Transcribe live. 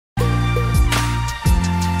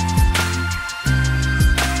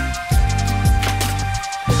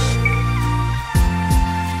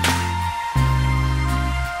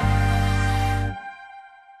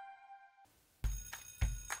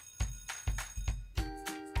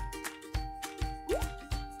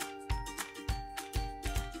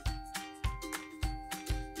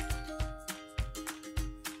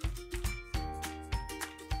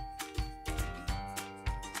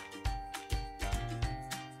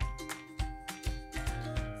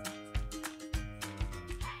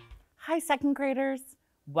Hi, second graders.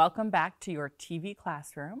 Welcome back to your TV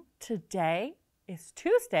classroom. Today is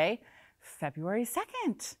Tuesday, February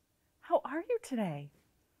 2nd. How are you today?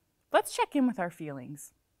 Let's check in with our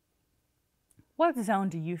feelings. What zone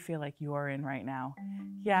do you feel like you are in right now?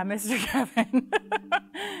 Yeah, Mr. Kevin.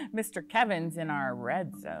 Mr. Kevin's in our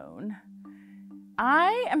red zone.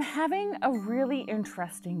 I am having a really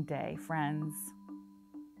interesting day, friends.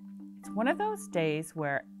 It's one of those days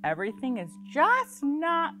where everything is just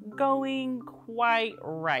not going quite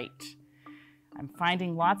right. I'm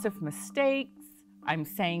finding lots of mistakes. I'm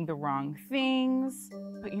saying the wrong things.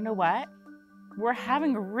 But you know what? We're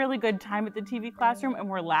having a really good time at the TV classroom and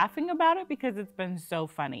we're laughing about it because it's been so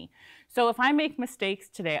funny. So if I make mistakes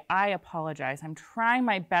today, I apologize. I'm trying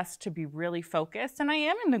my best to be really focused and I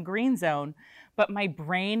am in the green zone, but my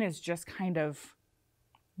brain is just kind of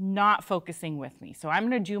not focusing with me. So I'm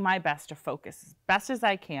going to do my best to focus as best as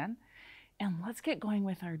I can. And let's get going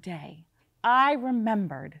with our day. I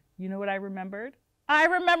remembered, you know what I remembered? I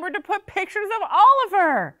remembered to put pictures of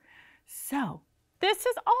Oliver. So this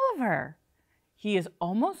is Oliver. He is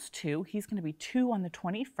almost 2. He's going to be 2 on the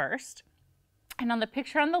 21st. And on the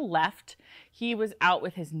picture on the left, he was out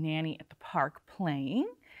with his nanny at the park playing.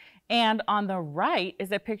 And on the right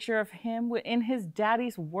is a picture of him in his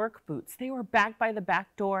daddy's work boots. They were back by the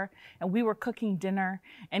back door and we were cooking dinner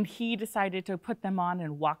and he decided to put them on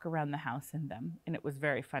and walk around the house in them. And it was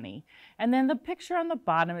very funny. And then the picture on the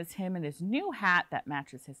bottom is him in his new hat that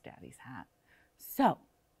matches his daddy's hat. So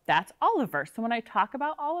that's Oliver. So when I talk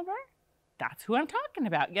about Oliver, that's who I'm talking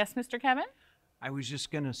about. Yes, Mr. Kevin? I was just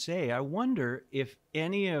going to say, I wonder if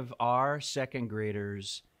any of our second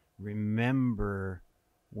graders remember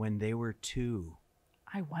when they were 2.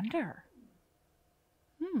 I wonder.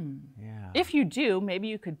 Yeah. If you do, maybe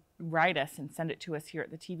you could write us and send it to us here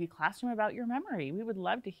at the TV classroom about your memory. We would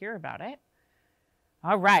love to hear about it.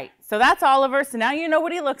 All right, so that's Oliver. So now you know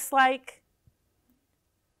what he looks like.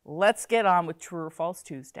 Let's get on with True or False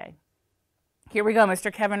Tuesday. Here we go,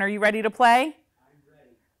 Mr. Kevin. Are you ready to play? I'm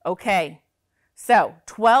ready. Okay. So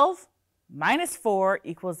 12 minus 4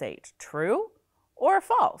 equals 8. True or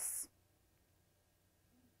false?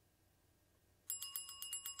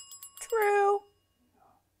 True.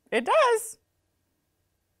 It does.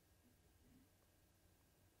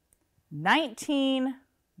 19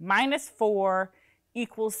 minus 4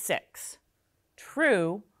 equals 6.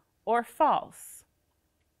 True or false?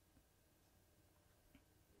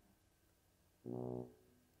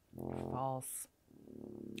 False.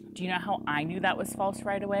 Do you know how I knew that was false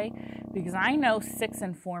right away? Because I know 6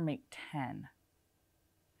 and 4 make 10.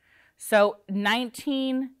 So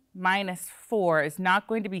 19 minus 4 is not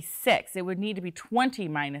going to be 6. It would need to be 20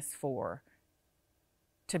 minus 4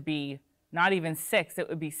 to be not even 6. It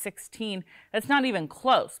would be 16. That's not even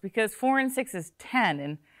close because 4 and 6 is 10,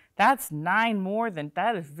 and that's 9 more than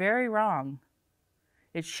that. Is very wrong.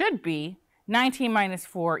 It should be 19 minus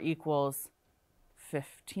 4 equals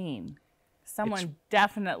 15. Someone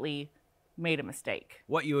definitely made a mistake.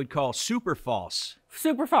 What you would call super false.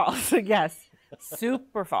 Super false, yes.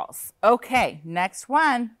 Super false. Okay, next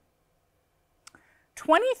one.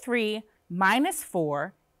 23 minus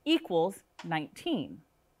 4 equals 19.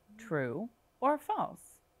 True or false?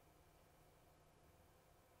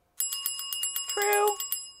 True.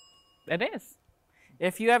 It is.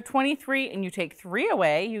 If you have 23 and you take 3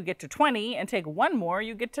 away, you get to 20, and take 1 more,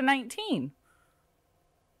 you get to 19.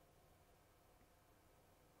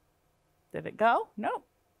 Did it go? No.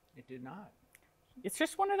 It did not. It's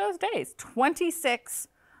just one of those days. 26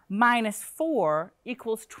 minus 4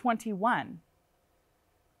 equals 21.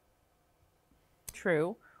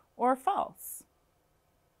 True or false?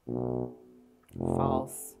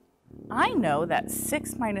 False. I know that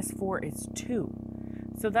 6 minus 4 is 2.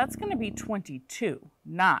 So that's going to be 22,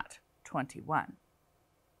 not 21.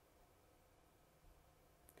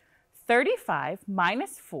 35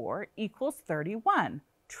 minus 4 equals 31.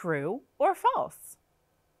 True or false?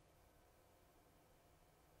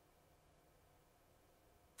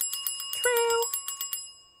 True.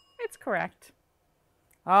 It's correct.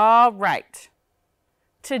 All right.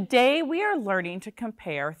 Today we are learning to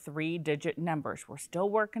compare 3-digit numbers. We're still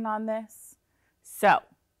working on this. So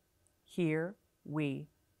here we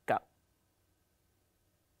go.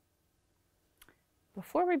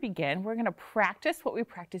 Before we begin, we're going to practice what we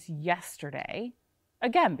practiced yesterday.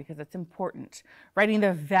 Again, because it's important, writing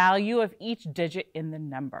the value of each digit in the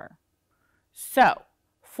number. So,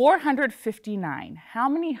 459. How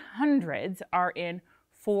many hundreds are in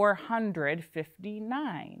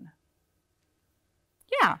 459?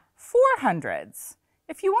 Yeah, 4 hundreds.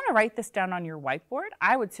 If you want to write this down on your whiteboard,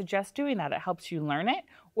 I would suggest doing that. It helps you learn it,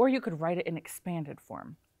 or you could write it in expanded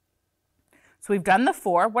form. So we've done the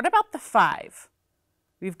 4. What about the 5?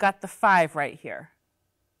 We've got the 5 right here.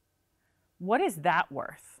 What is that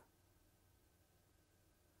worth?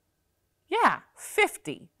 Yeah,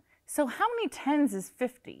 50. So how many tens is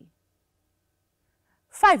 50?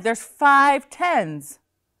 5. There's 5 tens.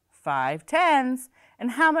 5 tens.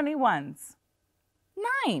 And how many ones?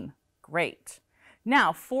 9. Great.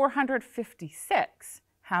 Now, 456.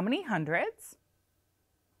 How many hundreds?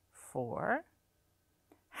 4.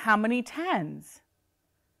 How many tens?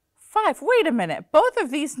 5. Wait a minute. Both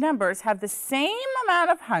of these numbers have the same amount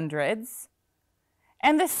of hundreds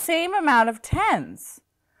and the same amount of tens.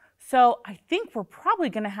 So I think we're probably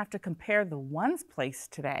going to have to compare the ones place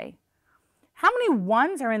today. How many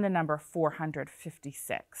ones are in the number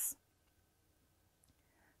 456?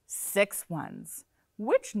 6 ones.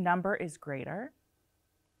 Which number is greater?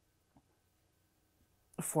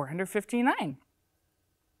 459.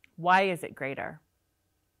 Why is it greater?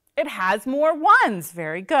 It has more ones.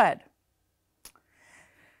 Very good.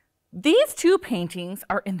 These two paintings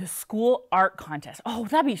are in the school art contest. Oh,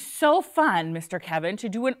 that'd be so fun, Mr. Kevin, to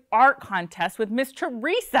do an art contest with Miss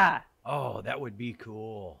Teresa. Oh, that would be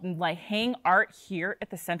cool. Like hang art here at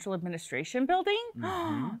the Central Administration Building?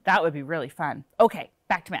 Mm-hmm. That would be really fun. Okay,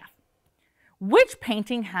 back to math. Which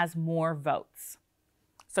painting has more votes?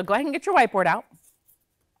 So go ahead and get your whiteboard out.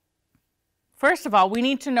 First of all, we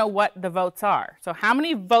need to know what the votes are. So how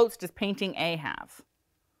many votes does painting A have?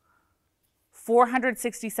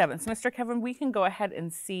 467. So Mr. Kevin, we can go ahead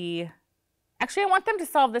and see. Actually, I want them to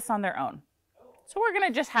solve this on their own. So we're going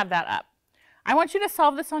to just have that up. I want you to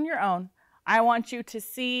solve this on your own. I want you to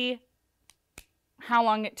see how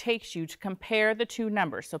long it takes you to compare the two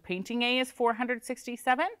numbers. So painting A is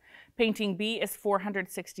 467. Painting B is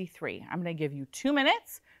 463. I'm going to give you 2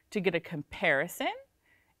 minutes to get a comparison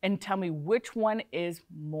and tell me which one is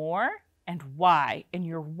more and why. And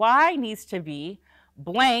your why needs to be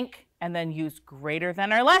blank and then use greater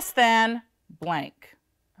than or less than blank.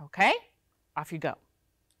 Okay? Off you go.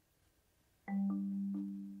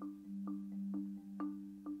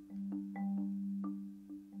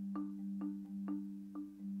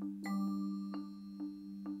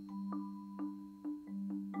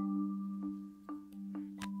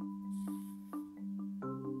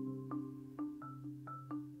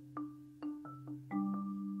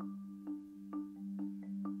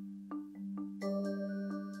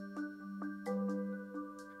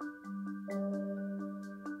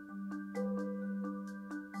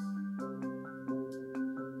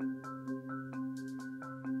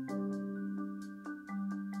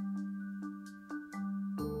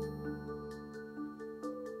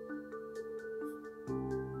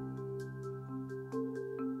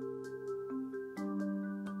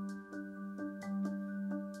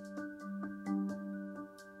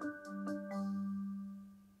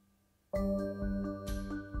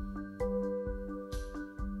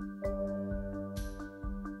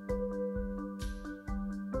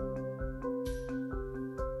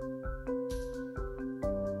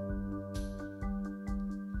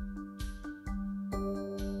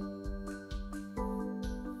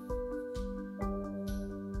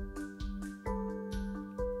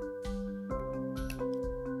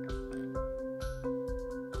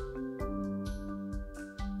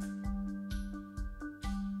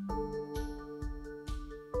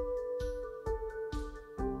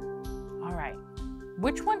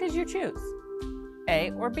 Which one did you choose? A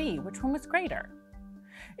or B? Which one was greater?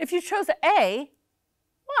 If you chose A,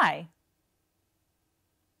 why?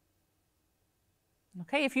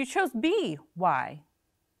 Okay, if you chose B, why?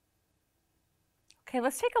 Okay,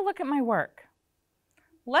 let's take a look at my work.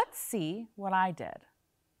 Let's see what I did.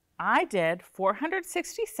 I did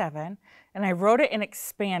 467 and I wrote it in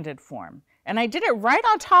expanded form. And I did it right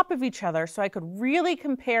on top of each other so I could really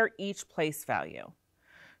compare each place value.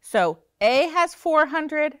 So A has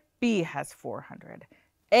 400, B has 400.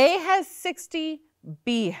 A has 60,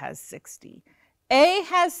 B has 60. A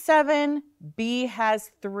has 7, B has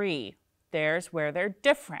 3. There's where they're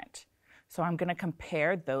different. So I'm going to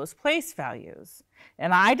compare those place values.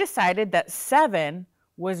 And I decided that 7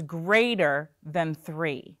 was greater than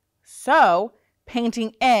 3. So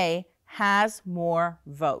painting A has more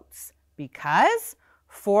votes because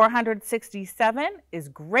 467 is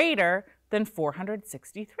greater than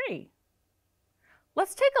 463.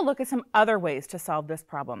 Let's take a look at some other ways to solve this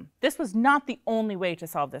problem. This was not the only way to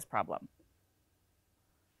solve this problem.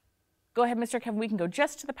 Go ahead, Mr. Kevin, we can go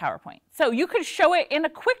just to the PowerPoint. So you could show it in a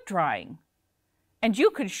quick drawing. And you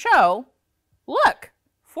could show, look,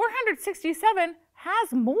 467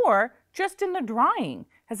 has more just in the drawing.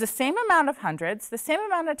 Has the same amount of hundreds, the same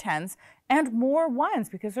amount of tens, and more ones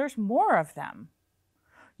because there's more of them.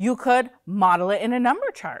 You could model it in a number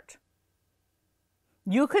chart.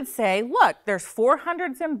 You could say, look, there's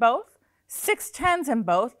 400s in both, 6 10s in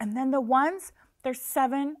both, and then the ones, there's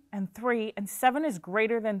 7 and 3, and 7 is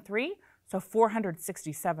greater than 3, so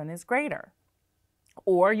 467 is greater.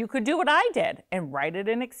 Or you could do what I did and write it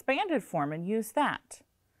in expanded form and use that.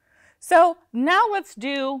 So now let's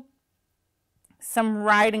do some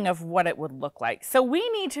writing of what it would look like. So we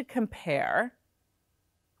need to compare.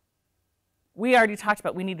 We already talked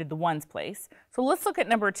about we needed the ones place. So let's look at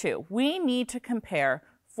number 2. We need to compare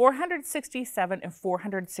 467 and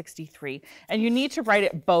 463, and you need to write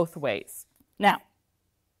it both ways. Now,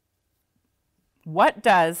 what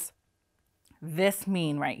does this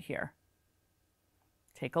mean right here?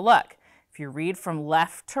 Take a look. If you read from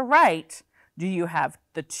left to right, do you have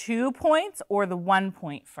the 2 points or the 1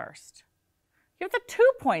 point first? You have the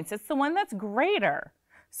 2 points. It's the one that's greater.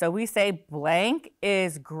 So we say blank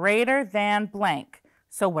is greater than blank.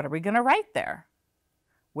 So what are we going to write there?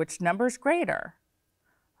 Which number is greater?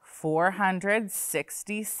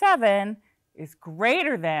 467 is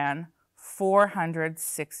greater than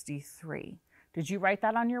 463. Did you write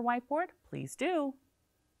that on your whiteboard? Please do.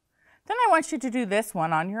 Then I want you to do this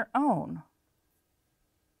one on your own.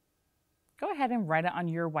 Go ahead and write it on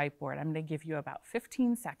your whiteboard. I'm going to give you about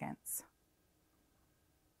 15 seconds.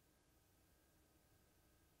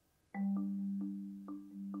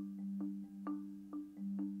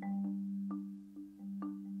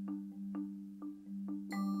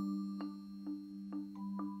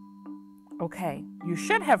 Okay, you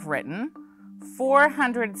should have written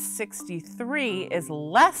 463 is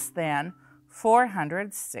less than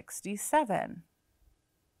 467.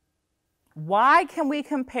 Why can we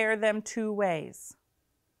compare them 2 ways?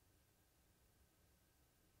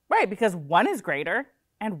 Right, because one is greater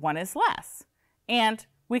and one is less. And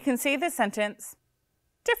we can say the sentence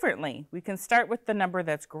differently. We can start with the number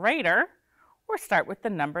that's greater or start with the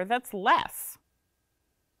number that's less.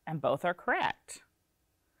 And both are correct.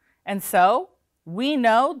 And so we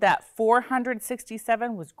know that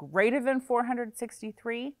 467 was greater than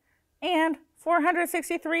 463, and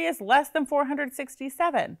 463 is less than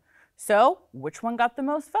 467. So which one got the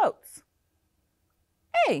most votes?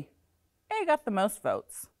 A. A got the most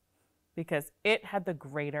votes because it had the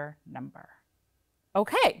greater number.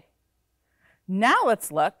 Okay, now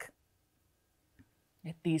let's look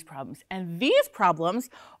at these problems. And these problems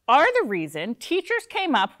are the reason teachers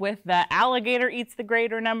came up with the alligator eats the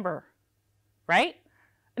greater number, right?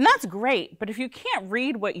 And that's great, but if you can't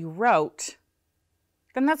read what you wrote,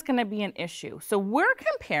 then that's going to be an issue. So we're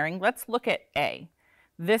comparing, let's look at A.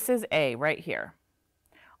 This is A right here.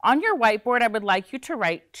 On your whiteboard, I would like you to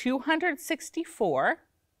write 264,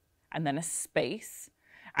 and then a space,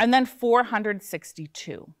 and then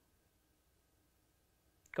 462.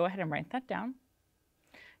 Go ahead and write that down.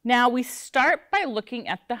 Now we start by looking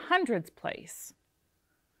at the hundreds place.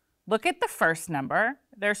 Look at the first number,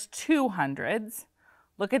 there's 2 hundreds.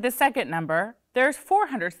 Look at the second number, there's 4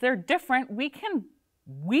 hundreds. They're different. We can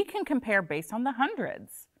compare based on the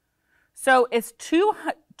hundreds. So is 2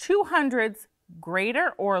 hundreds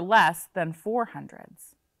greater or less than 4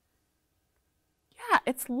 hundreds? Yeah,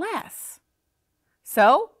 it's less.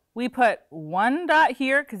 So we put 1 dot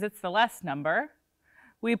here because it's the less number.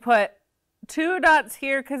 We put 2 dots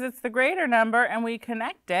here because it's the greater number, and we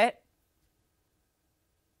connect it.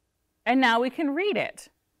 And now we can read it.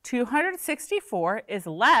 264 is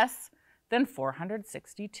less than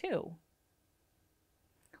 462.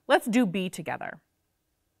 Let's do B together.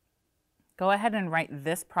 Go ahead and write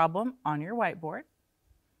this problem on your whiteboard.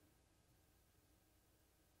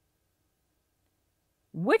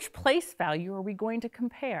 Which place value are we going to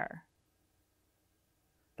compare?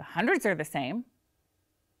 The hundreds are the same.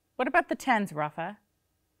 What about the tens, Rafa?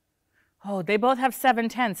 Oh, they both have 7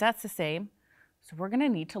 tenths. That's the same. So we're going to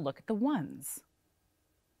need to look at the ones.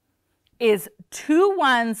 Is 2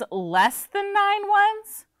 ones less than 9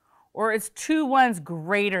 ones? Or is 2 ones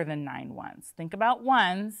greater than 9 ones? Think about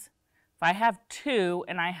ones. If I have 2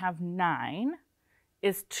 and I have 9,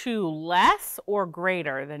 is 2 less or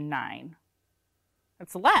greater than 9?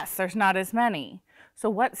 It's less. There's not as many.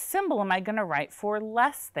 So what symbol am I going to write for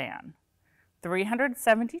less than?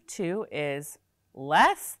 372 is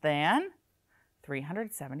less than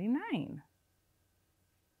 379.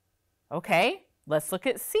 Okay, let's look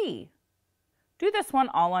at C. Do this one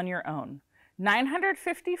all on your own.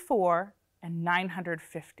 954 and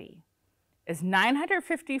 950. Is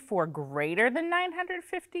 954 greater than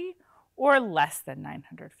 950 or less than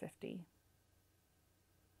 950?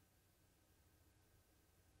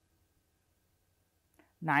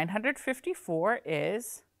 $954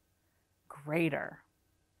 is greater.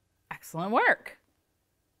 Excellent work.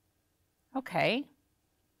 Okay.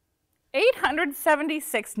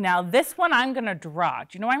 876. Now this one I'm going to draw. Do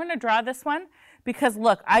you know why I'm going to draw this one? Because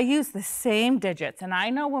look, I use the same digits, and I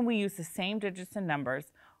know when we use the same digits and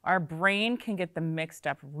numbers, our brain can get them mixed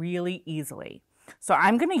up really easily. So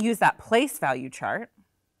I'm going to use that place value chart.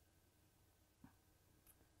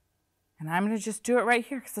 And I'm going to just do it right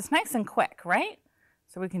here because it's nice and quick, right?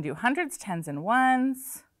 So we can do hundreds, tens, and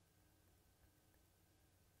ones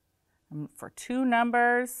for two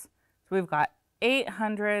numbers. So we've got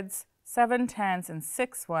 800s, 7 tens, and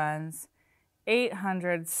 6 ones,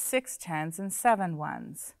 800s, 6 tens, and 7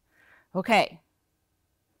 ones. Okay,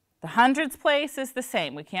 the hundreds place is the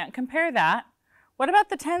same. We can't compare that. What about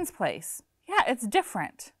the tens place? Yeah, it's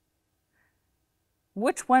different.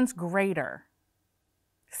 Which one's greater?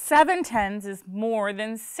 7 tens is more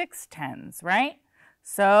than 6 tens, right?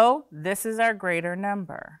 So this is our greater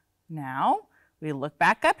number. Now, we look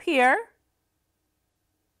back up here.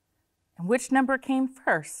 And which number came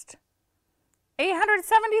first?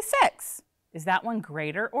 876. Is that one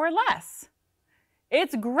greater or less?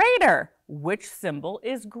 It's greater. Which symbol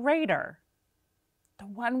is greater? The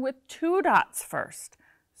one with 2 dots first.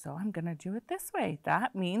 So I'm going to do it this way.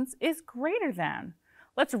 That means is greater than.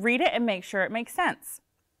 Let's read it and make sure it makes sense.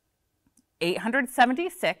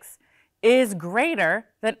 876 is greater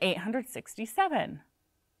than 867.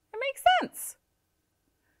 It makes sense.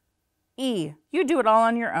 E, you do it all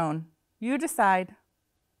on your own. You decide.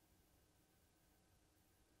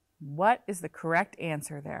 What is the correct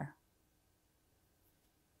answer there?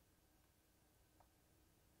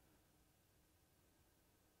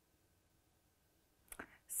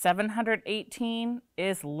 $718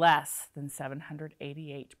 is less than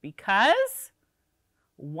 788 because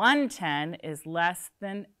 110 is less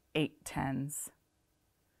than 8 tens.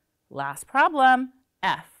 Last problem,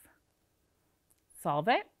 F. Solve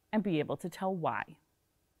it and be able to tell why.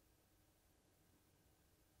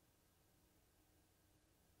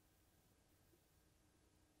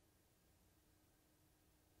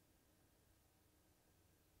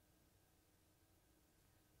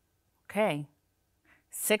 Okay,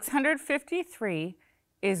 653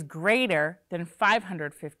 is greater than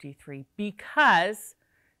 553 because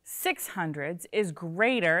 600s is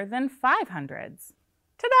greater than 500s.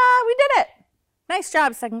 Ta-da, we did it. Nice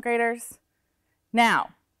job, second graders. Now,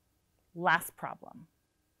 last problem.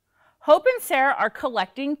 Hope and Sarah are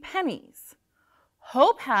collecting pennies.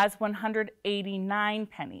 Hope has 189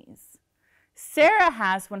 pennies. Sarah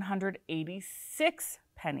has 186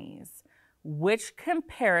 pennies. Which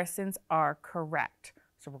comparisons are correct?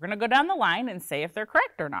 So we're going to go down the line and say if they're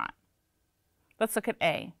correct or not. Let's look at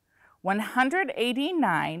A.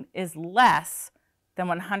 189 is less than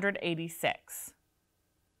 186.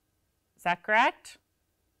 Is that correct?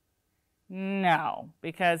 No,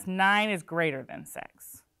 because 9 is greater than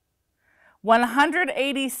 6.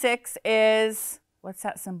 186 is, what's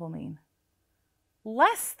that symbol mean?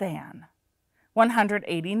 Less than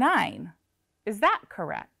 189. Is that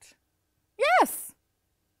correct? Yes,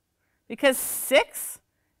 because 6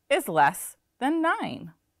 is less than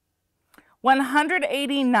 9.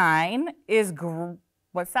 189 is,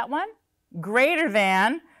 what's that one? Greater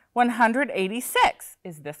than 186.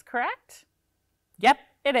 Is this correct? Yep,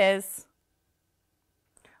 it is.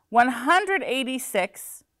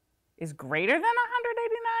 186 is greater than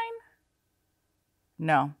 189?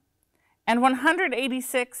 No. And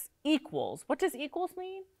 186 equals, what does equals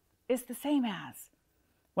mean? Is the same as.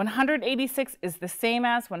 186 is the same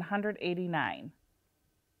as 189.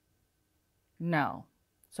 No.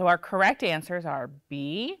 So our correct answers are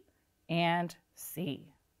B and C.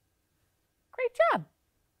 Great job.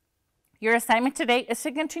 Your assignment today is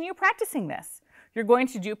to continue practicing this. You're going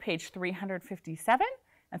to do page 357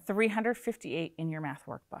 and 358 in your math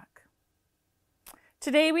workbook.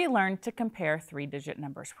 Today we learned to compare 3-digit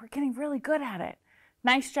numbers. We're getting really good at it.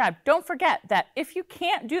 Nice job. Don't forget that if you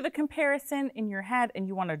can't do the comparison in your head and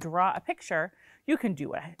you want to draw a picture, you can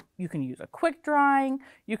do it. You can use a quick drawing,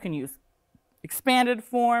 you can use expanded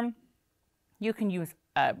form, you can use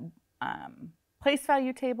a place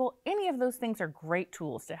value table. Any of those things are great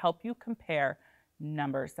tools to help you compare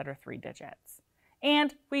numbers that are 3 digits.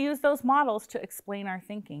 And we use those models to explain our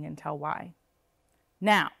thinking and tell why.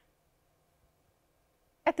 Now,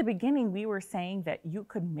 at the beginning we were saying that you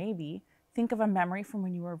could maybe think of a memory from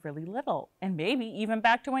when you were really little, and maybe even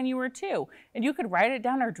back to when you were 2. And you could write it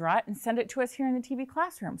down or draw it and send it to us here in the TV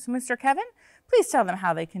classroom. So Mr. Kevin, please tell them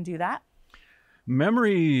how they can do that.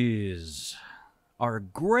 Memories are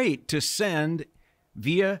great to send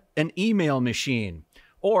via an email machine,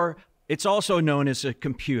 or it's also known as a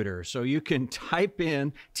computer. So you can type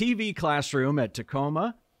in TV Classroom at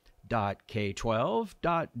Tacoma.ca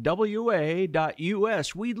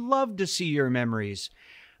We'd love to see your memories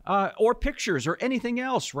or pictures or anything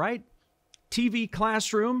else, right? TV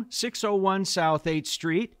Classroom, 601 South 8th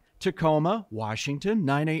Street, Tacoma, Washington,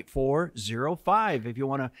 98405, if you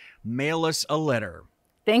want to mail us a letter.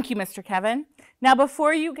 Thank you, Mr. Kevin. Now,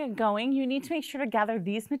 before you get going, you need to make sure to gather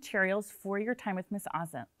these materials for your time with Miss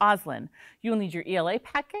Oslin. You'll need your ELA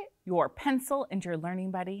packet, your pencil, and your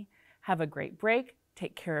learning buddy. Have a great break.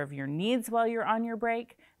 Take care of your needs while you're on your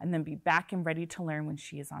break, and then be back and ready to learn when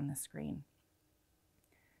she is on the screen.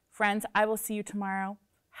 Friends, I will see you tomorrow.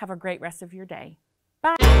 Have a great rest of your day.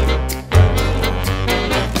 Bye.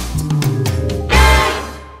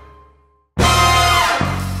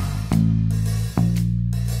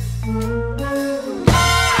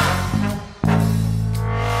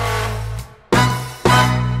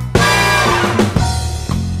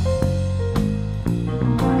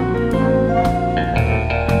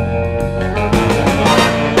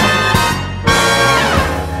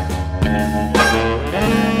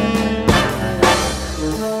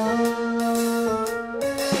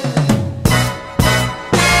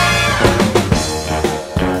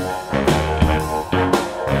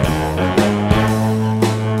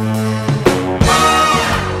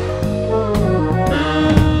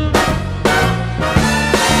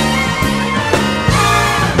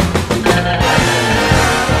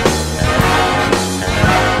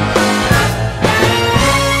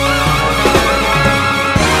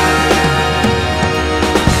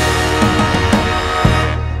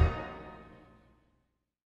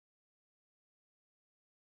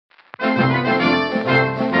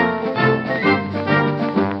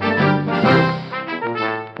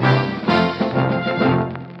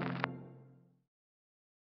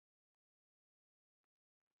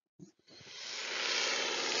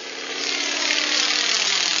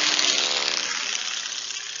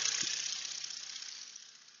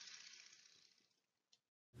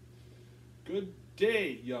 Good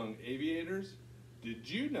day, young aviators. Did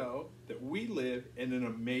you know that we live in an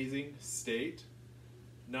amazing state?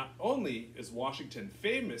 Not only is Washington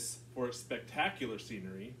famous for its spectacular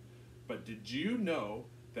scenery, but did you know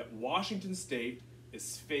that Washington State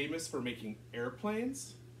is famous for making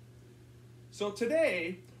airplanes? So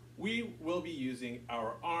today, we will be using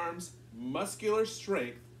our arms' muscular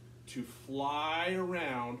strength to fly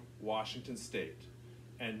around Washington State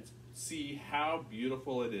and see how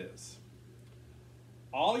beautiful it is.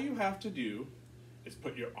 All you have to do is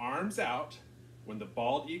put your arms out when the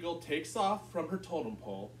bald eagle takes off from her totem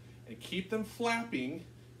pole and keep them flapping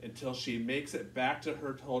until she makes it back to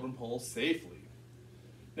her totem pole safely.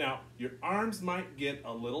 Now, your arms might get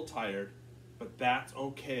a little tired, but that's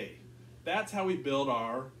okay. That's how we build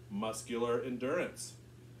our muscular endurance.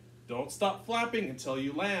 Don't stop flapping until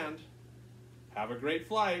you land. Have a great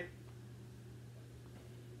flight.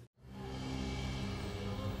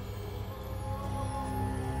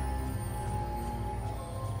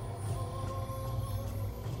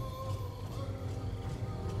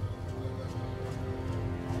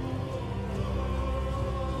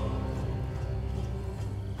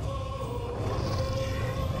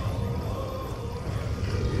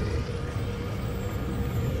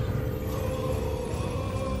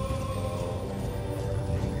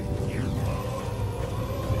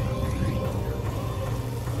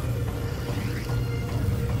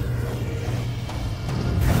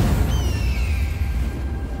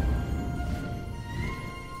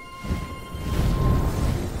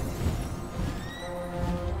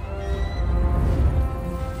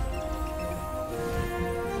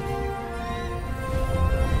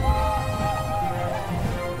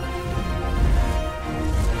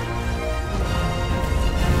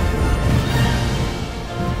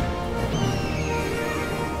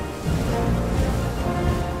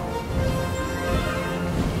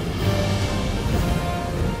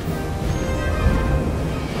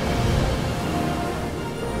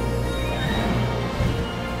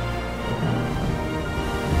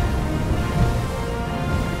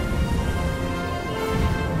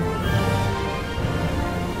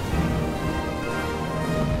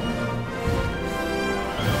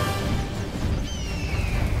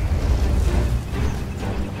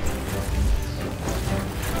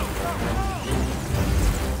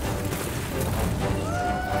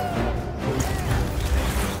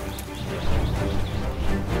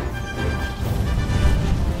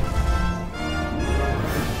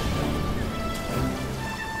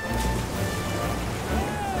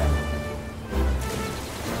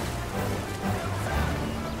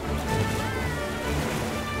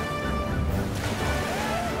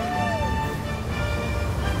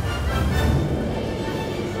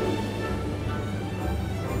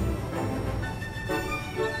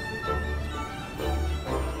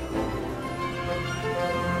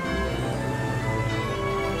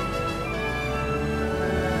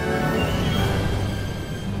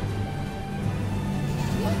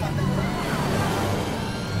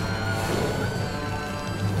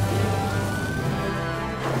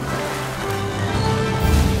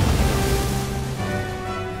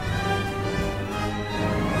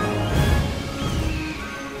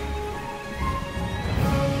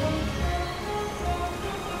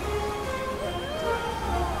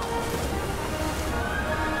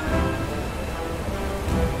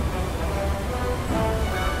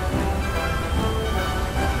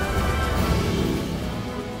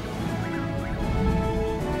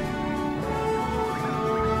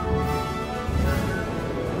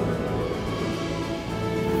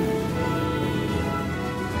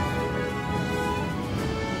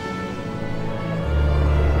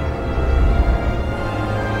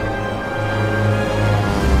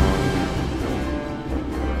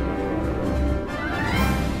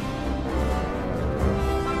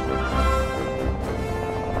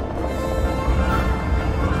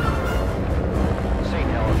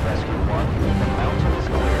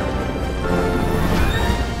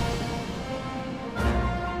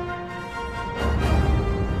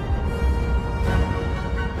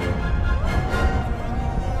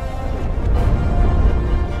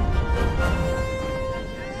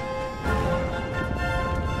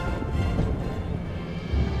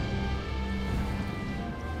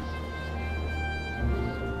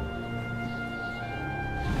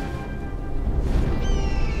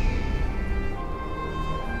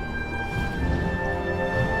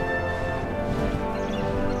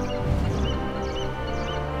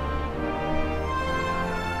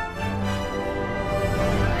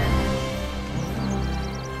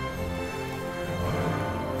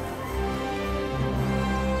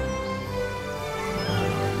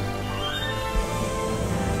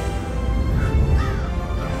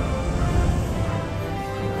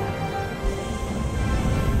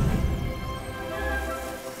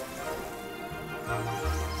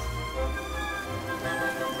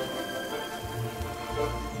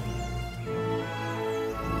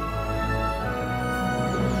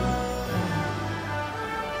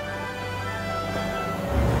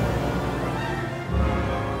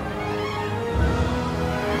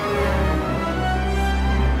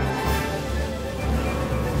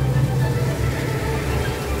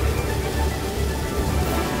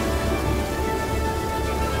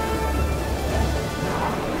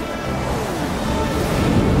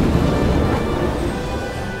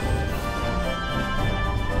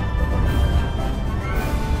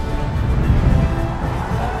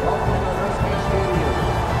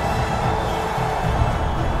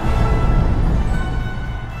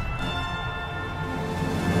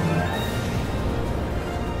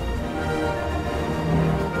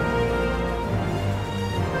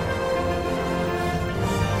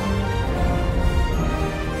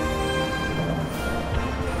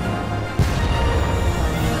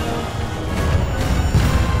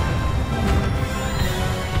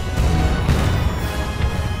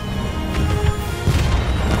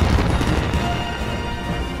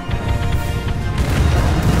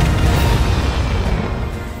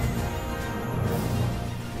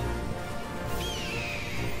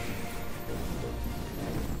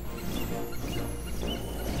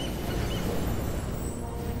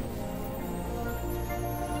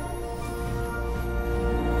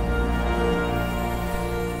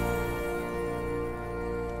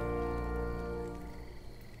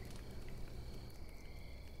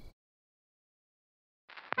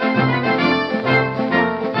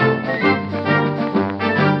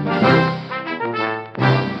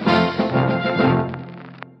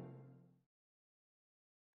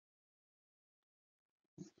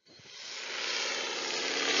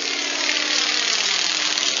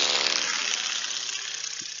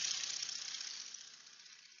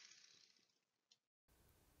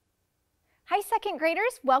 Hi, second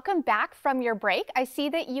graders. Welcome back from your break. I see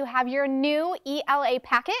that you have your new ELA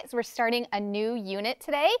packet. We're starting a new unit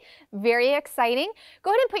today. Very exciting.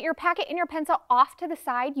 Go ahead and put your packet and your pencil off to the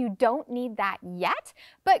side. You don't need that yet,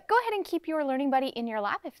 but go ahead and keep your Learning Buddy in your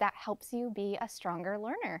lap if that helps you be a stronger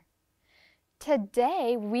learner.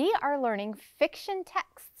 Today, we are learning fiction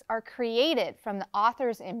texts are created from the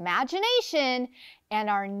author's imagination and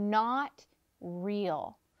are not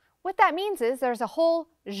real. What that means is there's a whole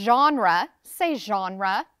genre. Say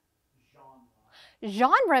genre.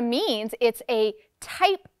 Genre means it's a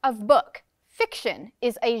type of book. Fiction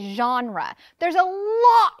is a genre. There's a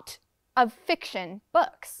lot of fiction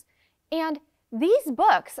books. And these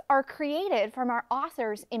books are created from our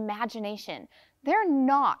author's imagination. They're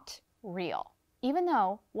not real, even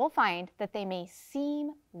though we'll find that they may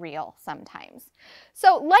seem real sometimes.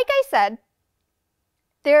 So like I said,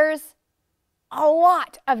 there's a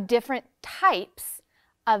lot of different types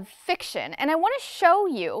of fiction. And I want to show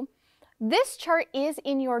you, this chart is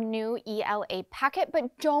in your new ELA packet,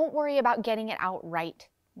 but don't worry about getting it out right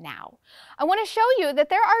now. I want to show you that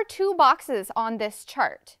there are two boxes on this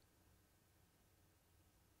chart.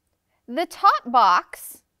 The top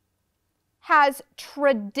box has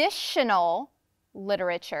traditional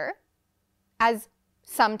literature as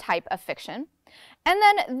some type of fiction. And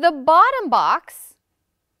then the bottom box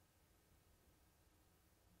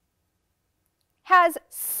has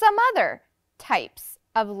some other types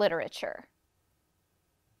of literature.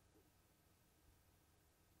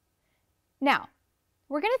 Now,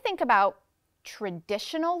 we're going to think about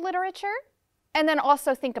traditional literature and then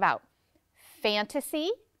also think about fantasy,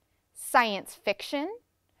 science fiction,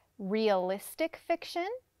 realistic fiction,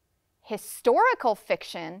 historical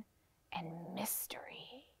fiction, and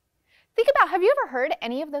mystery. Think about, have you ever heard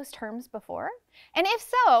any of those terms before? And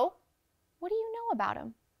if so, what do you know about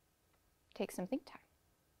them? Take some think time.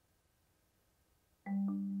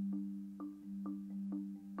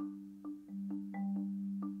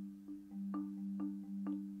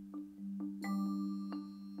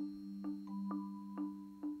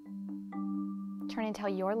 Turn and tell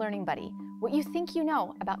your learning buddy what you think you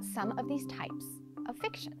know about some of these types of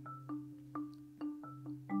fiction.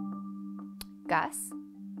 Gus,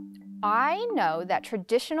 I know that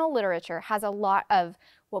traditional literature has a lot of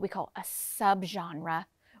what we call a subgenre,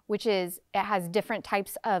 which is, it has different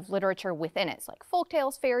types of literature within it. It's like folk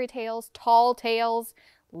tales, fairy tales, tall tales,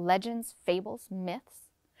 legends, fables, myths.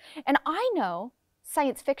 And I know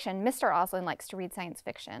science fiction. Mr. Oslin likes to read science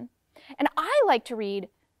fiction. And I like to read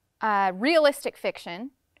realistic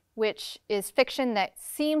fiction, which is fiction that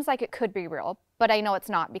seems like it could be real, but I know it's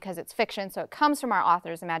not because it's fiction, so it comes from our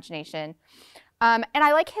author's imagination. And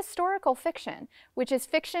I like historical fiction, which is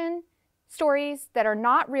fiction stories that are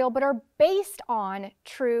not real but are based on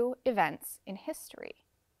true events in history.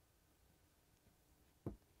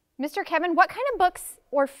 Mr. Kevin, what kind of books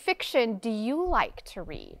or fiction do you like to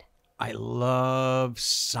read? I love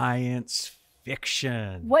science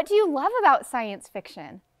fiction. What do you love about science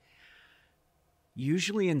fiction?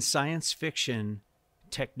 Usually in science fiction,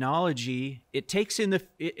 technology, it takes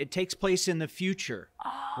place in the future,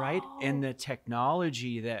 right? And the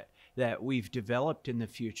technology that we've developed in the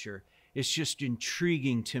future is just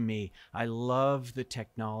intriguing to me. I love the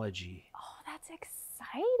technology. Oh, that's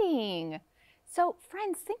exciting. So,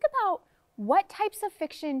 friends, think about what types of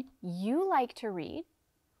fiction you like to read.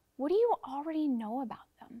 What do you already know about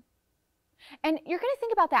them? And you're going to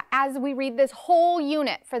think about that as we read this whole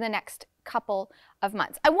unit for the next couple of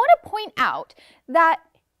months. I want to point out that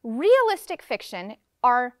realistic fiction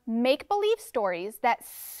are make-believe stories that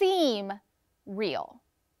seem real.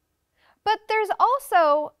 But there's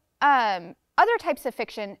also other types of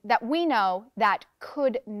fiction that we know that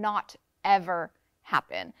could not ever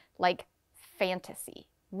happen, like fantasy.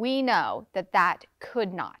 We know that that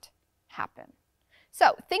could not happen.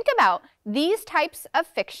 So think about these types of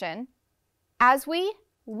fiction as we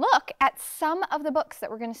look at some of the books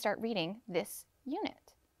that we're going to start reading this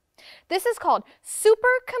unit. This is called Super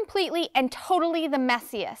Completely and Totally the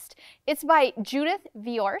Messiest. It's by Judith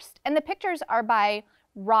Viorst, and the pictures are by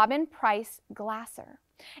Robin Price Glasser.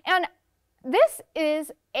 And this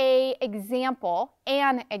is an example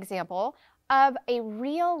of a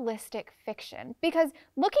realistic fiction, because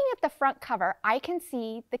looking at the front cover, I can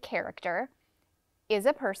see the character is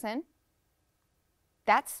a person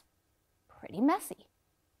that's pretty messy.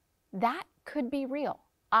 That could be real.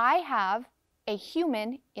 I have a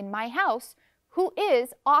human in my house who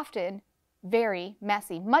is often very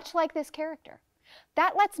messy, much like this character.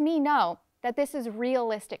 That lets me know that this is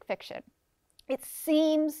realistic fiction. It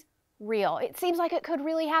seems real. It seems like it could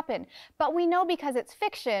really happen, but we know because it's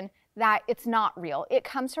fiction that it's not real. It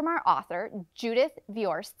comes from our author, Judith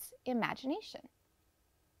Viorst's imagination.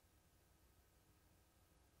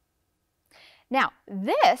 Now,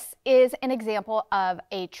 this is an example of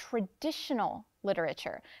a traditional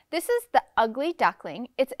literature. This is The Ugly Duckling.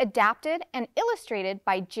 It's adapted and illustrated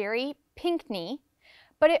by Jerry Pinkney,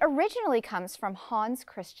 but it originally comes from Hans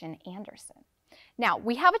Christian Andersen. Now,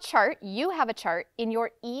 we have a chart, you have a chart in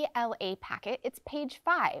your ELA packet. It's page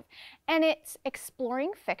 5, and it's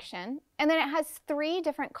exploring fiction, and then it has 3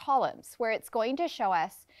 different columns where it's going to show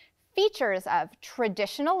us features of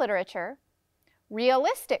traditional literature,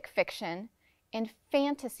 realistic fiction, and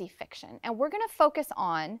fantasy fiction. And we're going to focus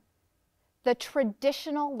on the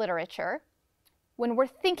traditional literature when we're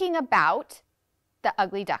thinking about The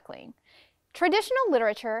Ugly Duckling. Traditional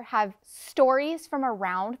literature have stories from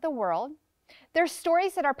around the world. They're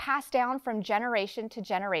stories that are passed down from generation to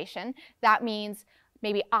generation. That means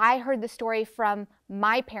maybe I heard the story from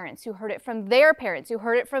my parents, who heard it from their parents, who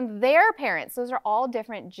heard it from their parents. Those are all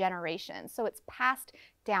different generations. So it's passed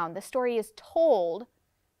down. The story is told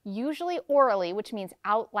usually orally, which means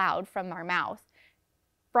out loud from our mouth,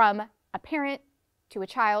 from a parent to a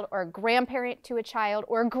child, or a grandparent to a child,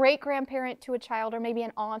 or a great-grandparent to a child, or maybe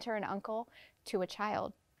an aunt or an uncle to a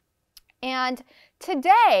child. And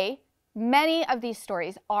today, many of these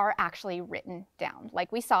stories are actually written down,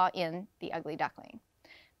 like we saw in The Ugly Duckling.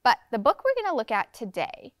 But the book we're going to look at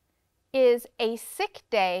today is A Sick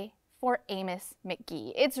Day for Amos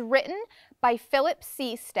McGee. It's written by Philip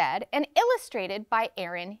C. Stead and illustrated by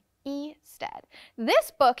Aaron E. Stead.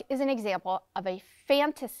 This book is an example of a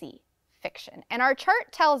fantasy fiction, and our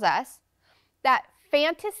chart tells us that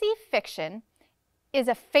fantasy fiction is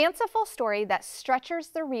a fanciful story that stretches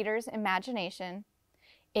the reader's imagination.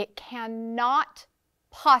 It cannot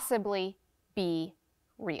possibly be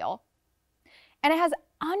real. And it has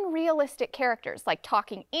unrealistic characters like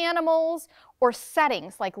talking animals or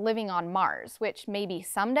settings like living on Mars, which maybe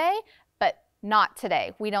someday, but not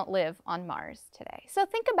today. We don't live on Mars today. So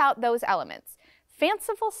think about those elements.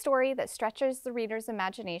 Fanciful story that stretches the reader's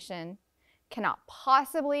imagination, cannot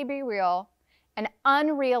possibly be real, and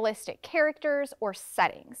unrealistic characters or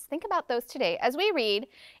settings. Think about those today as we read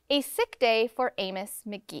A Sick Day for Amos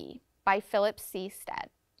McGee by Philip C. Stead.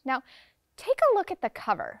 Now, take a look at the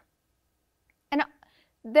cover. And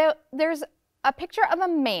there's a picture of a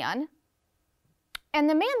man, and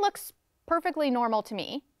the man looks perfectly normal to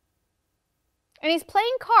me. And he's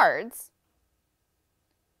playing cards,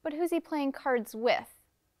 but who's he playing cards with?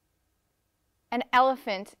 An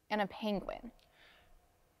elephant and a penguin.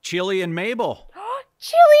 Chili and Mabel.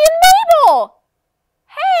 Chili and Mabel!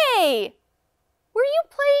 Hey! Were you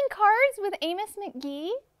playing cards with Amos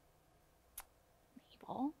McGee?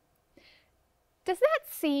 Mabel. Does that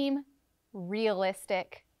seem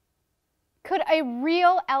realistic? Could a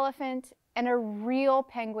real elephant and a real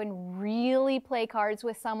penguin really play cards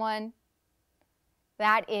with someone?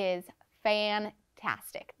 That is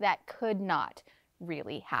fantastic. That could not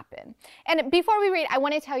really happen. And before we read, I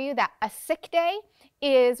want to tell you that a sick day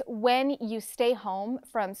is when you stay home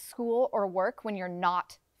from school or work when you're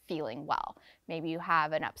not feeling well. Maybe you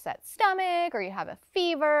have an upset stomach, or you have a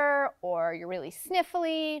fever, or you're really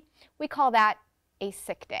sniffly. We call that a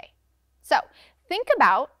sick day. So think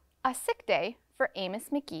about a sick day for Amos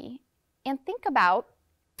McGee, and think about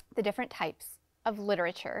the different types of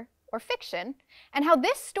literature or fiction and how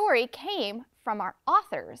this story came from our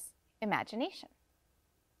author's imagination.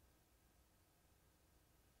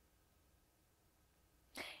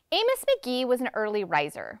 Amos McGee was an early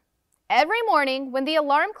riser. Every morning, when the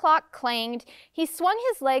alarm clock clanged, he swung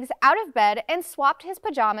his legs out of bed and swapped his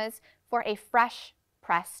pajamas for a fresh,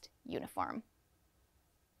 pressed uniform.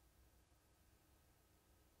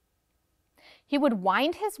 He would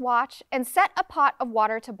wind his watch and set a pot of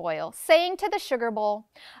water to boil, saying to the sugar bowl,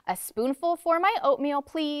 "A spoonful for my oatmeal,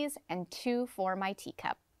 please, and 2 for my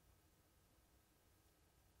teacup."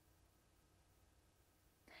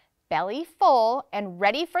 Belly full and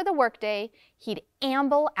ready for the workday, he'd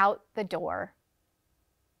amble out the door.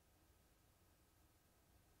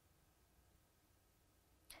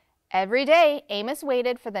 Every day, Amos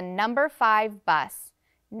waited for the number 5 bus.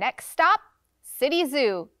 "Next stop, City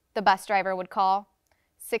Zoo," the bus driver would call.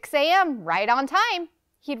 "6 a.m., right on time,"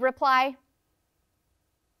 he'd reply.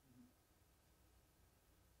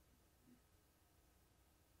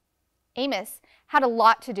 Amos had a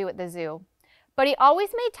lot to do at the zoo, but he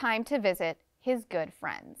always made time to visit his good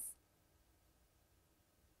friends.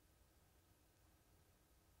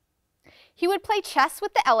 He would play chess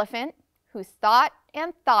with the elephant, who thought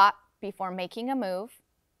and thought before making a move.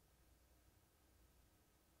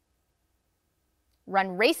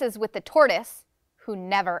 Run races with the tortoise, who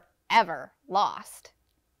never, ever lost.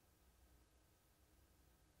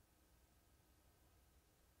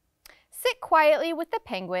 Sit quietly with the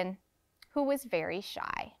penguin, who was very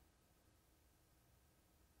shy.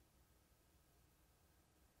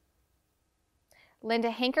 Lend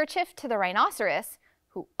a handkerchief to the rhinoceros,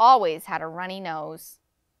 who always had a runny nose.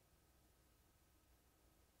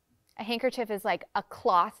 A handkerchief is like a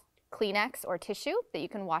cloth Kleenex or tissue that you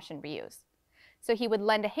can wash and reuse. So he would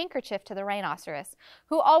lend a handkerchief to the rhinoceros,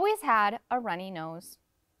 who always had a runny nose.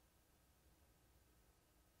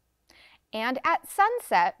 And at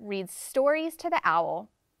sunset, read stories to the owl,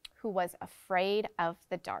 who was afraid of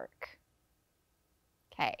the dark.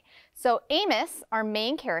 Okay, so Amos, our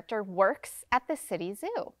main character, works at the city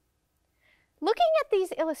zoo. Looking at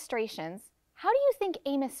these illustrations, how do you think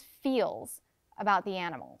Amos feels about the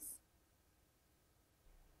animals?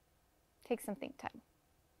 Take some think time.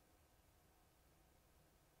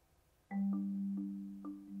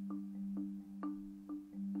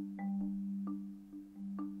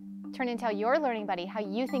 Turn and tell your learning buddy how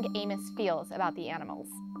you think Amos feels about the animals.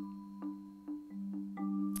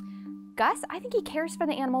 Gus, I think he cares for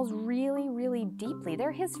the animals really, really deeply.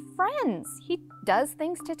 They're his friends. He does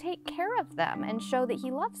things to take care of them and show that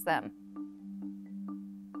he loves them.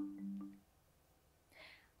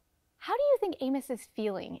 How do you think Amos is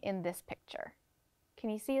feeling in this picture? Can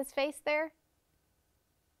you see his face there?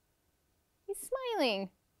 He's smiling.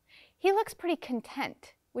 He looks pretty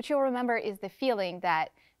content, which you'll remember is the feeling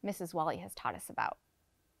that Mrs. Wally has taught us about.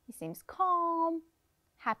 He seems calm,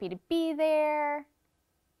 happy to be there.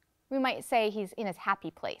 We might say he's in his happy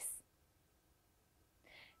place.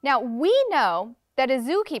 Now, we know that a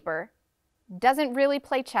zookeeper doesn't really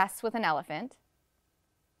play chess with an elephant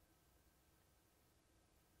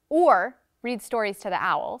or read stories to the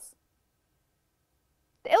owls.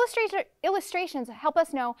 The illustrations help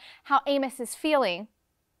us know how Amos is feeling,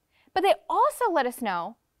 but they also let us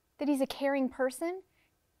know that he's a caring person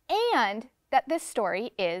and that this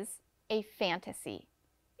story is a fantasy.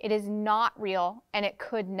 It is not real, and it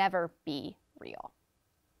could never be real.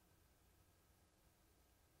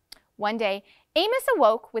 One day, Amos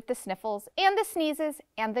awoke with the sniffles and the sneezes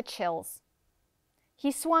and the chills.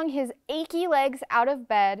 He swung his achy legs out of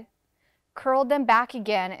bed, curled them back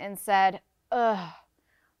again, and said, "Ugh,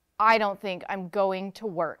 I don't think I'm going to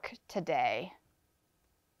work today."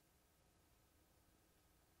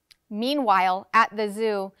 Meanwhile, at the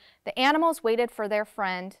zoo, the animals waited for their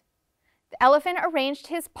friend. The elephant arranged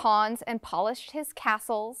his pawns and polished his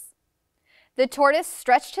castles. The tortoise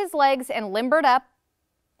stretched his legs and limbered up.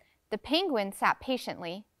 The penguin sat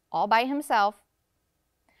patiently, all by himself.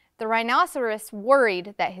 The rhinoceros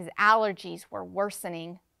worried that his allergies were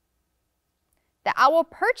worsening. The owl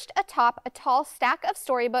perched atop a tall stack of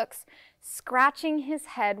storybooks, scratching his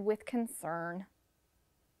head with concern.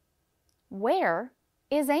 Where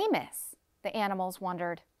is Amos? The animals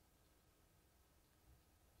wondered.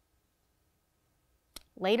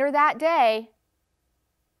 Later that day,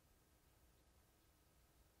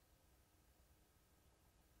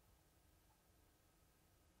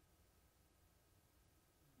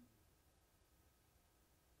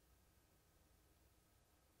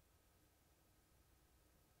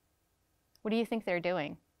 what do you think they're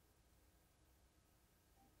doing?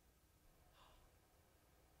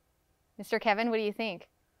 Mr. Kevin, what do you think?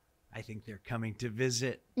 I think they're coming to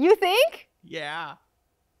visit. You think? Yeah.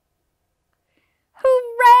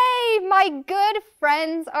 Hooray! My good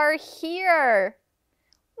friends are here.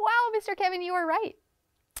 Wow, Mr. Kevin, you were right.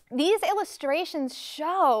 These illustrations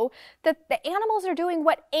show that the animals are doing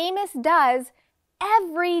what Amos does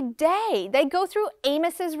every day. They go through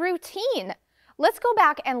Amos's routine. Let's go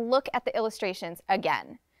back and look at the illustrations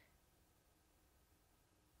again.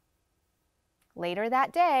 Later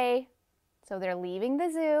that day, so they're leaving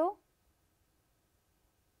the zoo,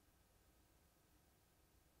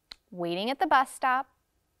 waiting at the bus stop,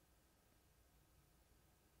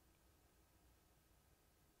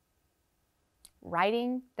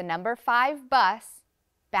 riding the number 5 bus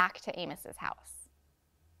back to Amos's house.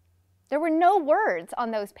 There were no words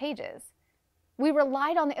on those pages. We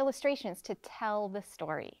relied on the illustrations to tell the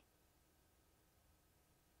story.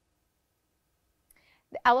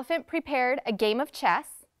 The elephant prepared a game of chess.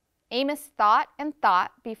 Amos thought and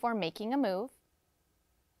thought before making a move.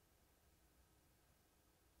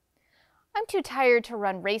 I'm too tired to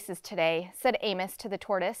run races today, said Amos to the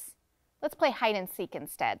tortoise. Let's play hide and seek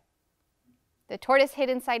instead. The tortoise hid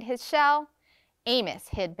inside his shell. Amos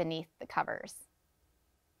hid beneath the covers.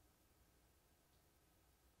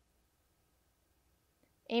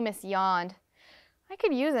 Amos yawned. I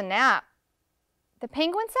could use a nap. The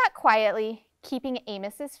penguin sat quietly, keeping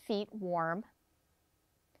Amos's feet warm.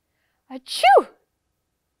 Achoo!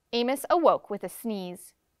 Amos awoke with a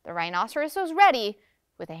sneeze. The rhinoceros was ready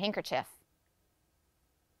with a handkerchief.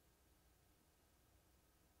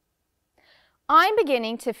 I'm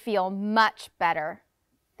beginning to feel much better.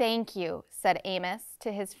 Thank you, said Amos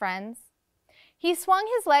to his friends. He swung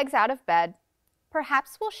his legs out of bed.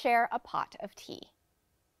 Perhaps we'll share a pot of tea.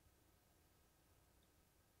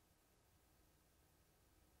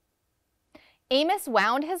 Amos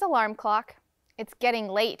wound his alarm clock. It's getting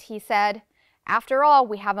late, he said. After all,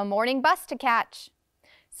 we have a morning bus to catch.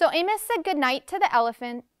 So Amos said goodnight to the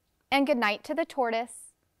elephant, and goodnight to the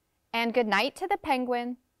tortoise, and goodnight to the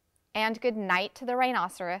penguin, and goodnight to the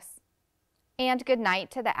rhinoceros, and goodnight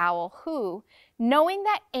to the owl who, knowing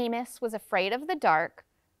that Amos was afraid of the dark,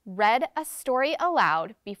 read a story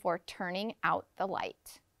aloud before turning out the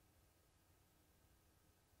light.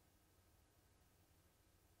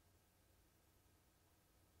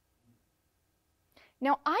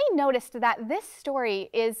 Now, I noticed that this story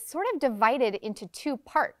is sort of divided into 2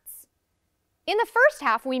 parts. In the first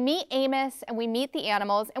half, we meet Amos and we meet the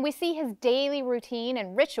animals and we see his daily routine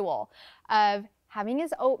and ritual of having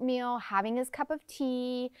his oatmeal, having his cup of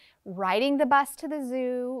tea, riding the bus to the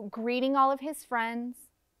zoo, greeting all of his friends.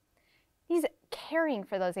 He's caring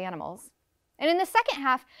for those animals. And in the second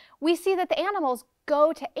half, we see that the animals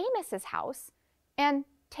go to Amos's house and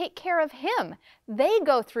take care of him. They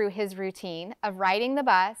go through his routine of riding the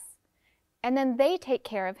bus, and then they take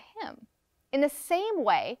care of him in the same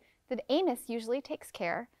way that Amos usually takes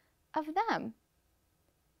care of them.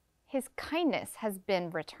 His kindness has been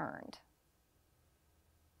returned.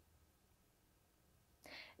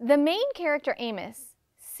 The main character, Amos,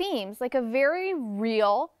 seems like a very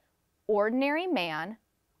real, ordinary man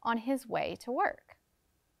on his way to work.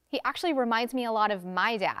 He actually reminds me a lot of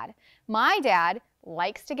my dad. My dad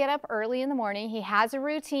likes to get up early in the morning. He has a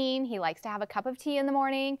routine. He likes to have a cup of tea in the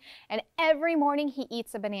morning, and every morning he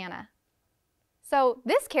eats a banana. So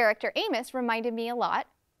this character, Amos, reminded me a lot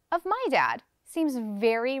of my dad. Seems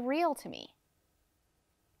very real to me.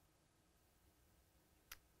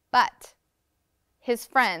 But his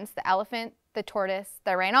friends, the elephant, the tortoise,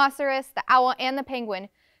 the rhinoceros, the owl, and the penguin,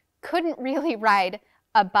 couldn't really ride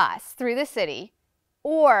a bus through the city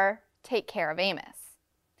or take care of Amos.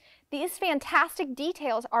 These fantastic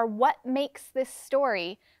details are what makes this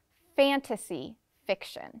story fantasy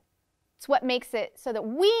fiction. It's what makes it so that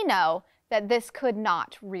we know that this could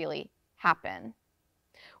not really happen.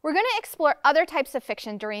 We're going to explore other types of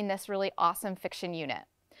fiction during this really awesome fiction unit.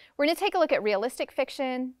 We're going to take a look at realistic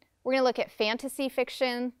fiction, we're going to look at fantasy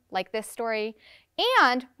fiction, like this story,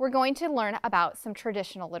 and we're going to learn about some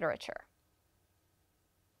traditional literature.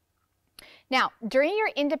 Now, during your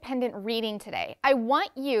independent reading today, I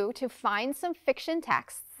want you to find some fiction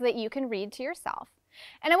texts so that you can read to yourself.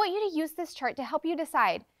 And I want you to use this chart to help you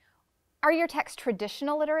decide, are your texts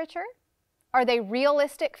traditional literature? Are they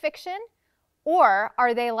realistic fiction? Or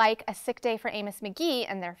are they like A Sick Day for Amos McGee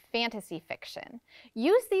and they're fantasy fiction?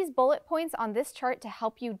 Use these bullet points on this chart to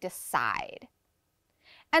help you decide.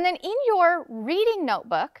 And then in your reading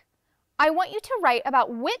notebook, I want you to write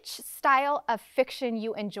about which style of fiction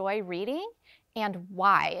you enjoy reading and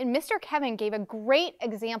why. And Mr. Kevin gave a great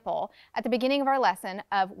example at the beginning of our lesson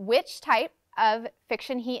of which type of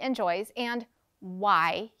fiction he enjoys and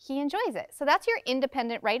why he enjoys it. So that's your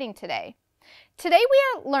independent writing today. Today we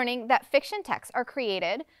are learning that fiction texts are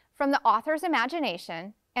created from the author's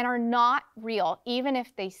imagination and are not real, even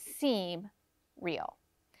if they seem real.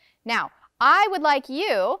 Now, I would like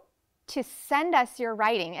you to send us your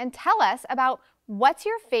writing and tell us about what's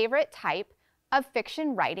your favorite type of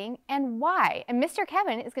fiction writing and why. And Mr.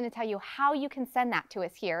 Kevin is going to tell you how you can send that to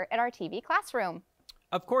us here at our TV classroom.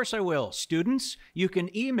 Of course I will. Students, you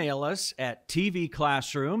can email us at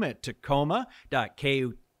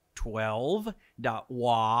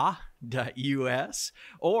tvclassroom@tacoma.ku12.wa.us,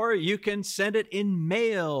 or you can send it in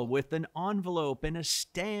mail with an envelope and a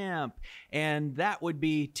stamp. And that would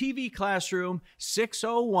be TV Classroom,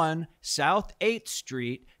 601 South 8th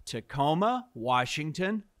Street, Tacoma,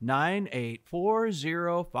 Washington,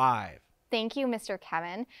 98405. Thank you, Mr.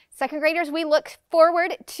 Kevin. Second graders, we look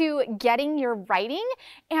forward to getting your writing.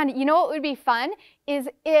 And you know what would be fun is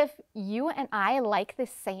if you and I like the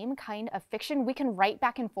same kind of fiction, we can write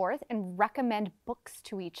back and forth and recommend books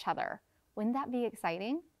to each other. Wouldn't that be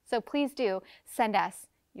exciting? So please do send us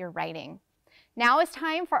your writing. Now it's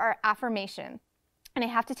time for our affirmation. And I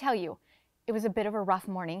have to tell you, it was a bit of a rough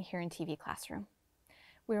morning here in TV Classroom.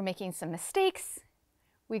 We were making some mistakes.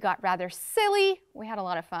 We got rather silly. We had a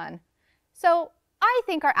lot of fun. So I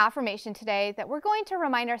think our affirmation today that we're going to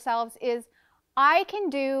remind ourselves is, I can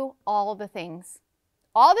do all the things.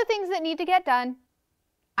 All the things that need to get done,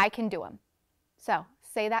 I can do them. So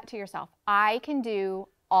say that to yourself. I can do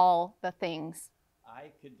all the things.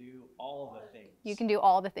 I could do all the things. You can do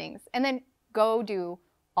all the things. And then go do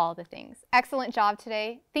all the things. Excellent job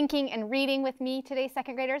today, thinking and reading with me today,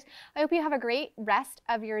 second graders. I hope you have a great rest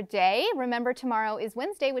of your day. Remember, tomorrow is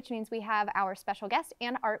Wednesday, which means we have our special guest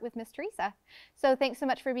and art with Miss Teresa. So thanks so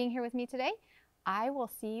much for being here with me today. I will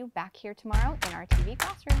see you back here tomorrow in our TV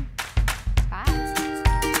classroom. Bye.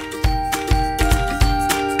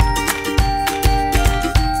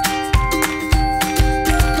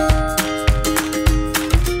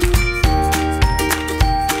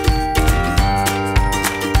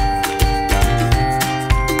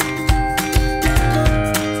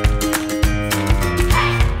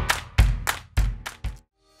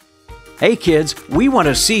 Hey kids, we want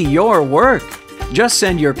to see your work. Just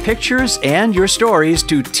send your pictures and your stories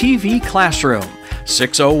to TV Classroom,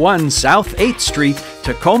 601 South 8th Street,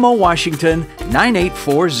 Tacoma, Washington,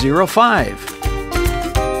 98405.